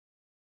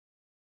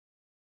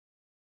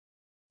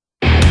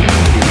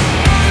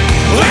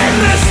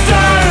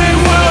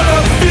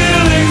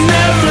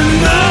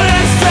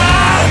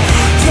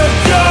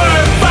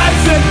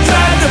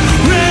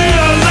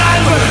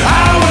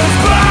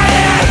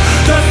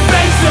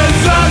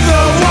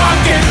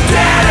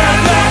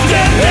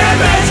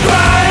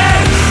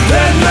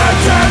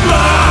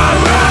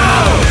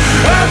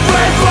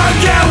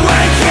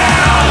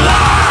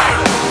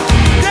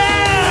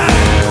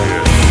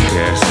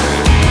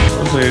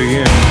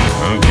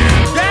Okay.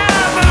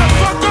 Yeah,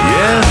 motherfucker!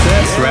 Yes,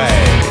 that's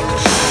right.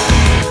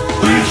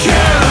 We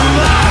care a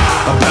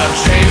lot about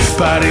train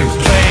spotting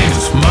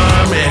planes,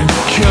 mom and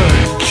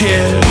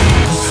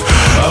kids,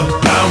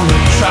 about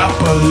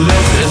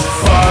metropolises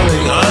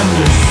falling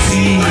under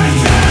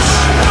siege,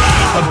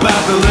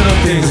 about the little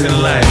things in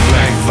life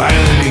like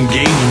violent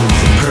engagements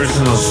and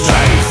personal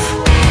strife,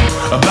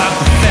 about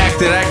the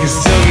fact that I can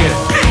still get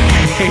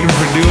paid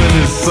for doing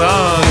this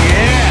song,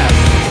 yeah.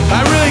 I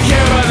really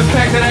care about the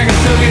fact that I can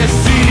still get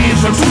CDs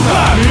from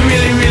Tupac. We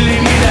really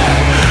need that.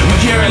 We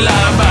care a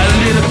lot about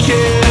little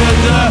kids,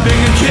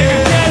 bigger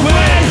kids.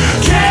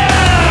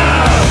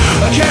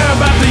 I care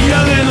about the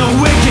young and the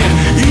wicked,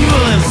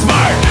 evil and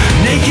smart,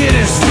 naked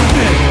and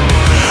stupid.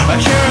 I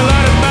care a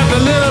lot about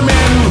the little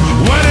man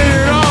who wanted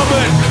it all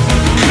but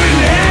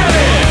couldn't have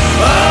it.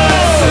 Oh,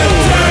 it's a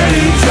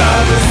dirty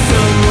job if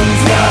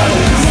someone's got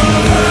to do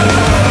it.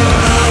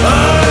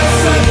 Oh,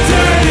 it's a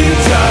dirty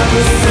job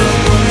if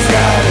someone's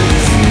got to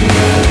do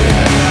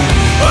it.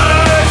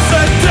 Oh, it's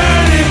a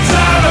dirty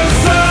job if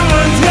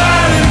someone's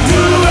got to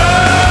do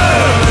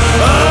it.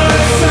 Oh,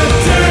 it's a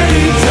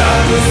dirty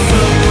job if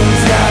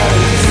someone's got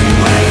to do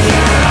it.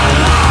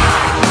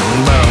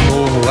 About a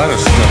whole lot of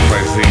stuff,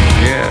 I think,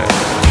 yeah.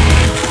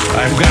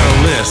 I've got a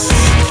list.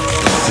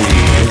 Let's see,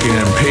 looking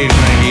at page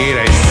 98,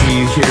 I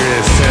see here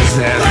it says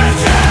that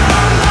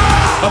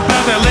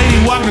about that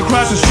lady walking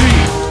across the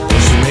street.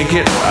 Will she make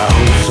it? I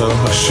hope so,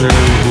 I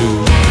surely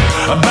do.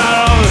 About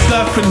all the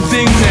stuff and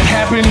things that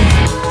happen,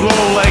 blow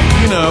like,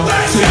 you know,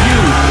 to you.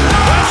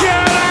 I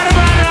care a lot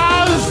about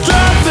all the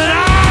stuff that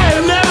I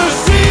have never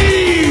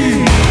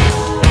seen.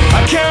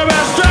 I care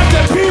about stuff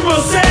that people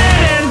said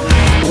and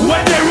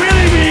what they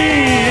really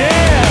mean,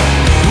 yeah.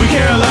 We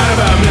care a lot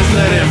about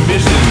misled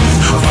ambitions,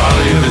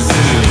 folly of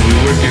decisions. We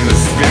work in the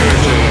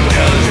spiritual,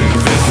 intelligent,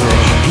 visceral,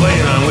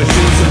 plane on which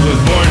innocence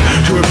was born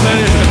to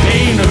replenish the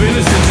pain of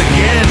innocence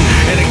again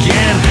and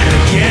again and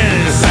again,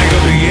 and the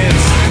cycle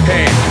begins.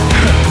 Hey,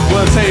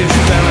 well, to tell you the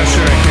truth, I'm not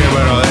sure I care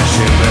about all that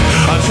shit, but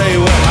I'll tell you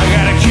what, I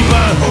gotta keep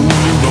on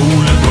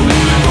rolling.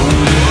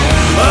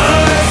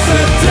 Oh, it's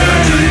a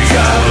dirty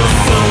job if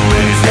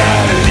someone's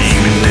gotta do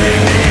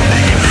it.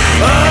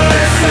 Oh,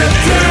 it's a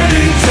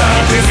dirty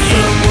job if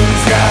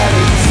someone's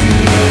gotta do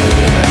it.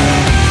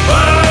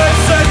 Oh,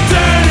 it's a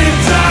dirty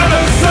job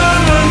if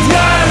someone's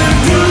gotta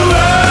do it.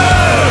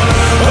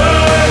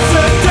 Oh, it's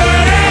a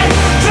dirty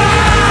job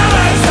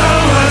if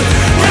someone's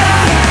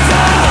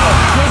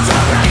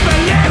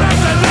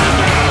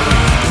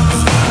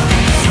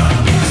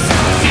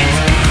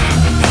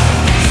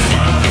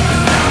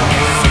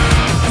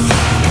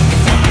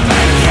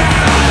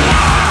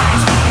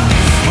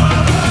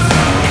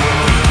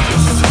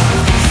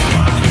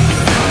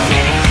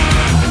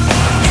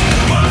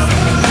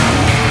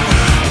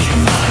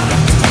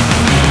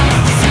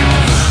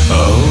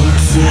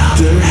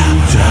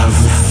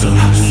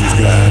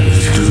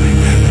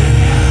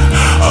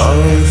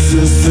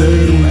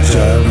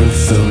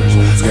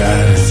someone's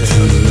gotta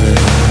do it.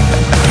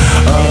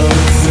 Oh,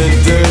 it's a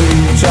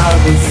dirty job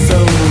if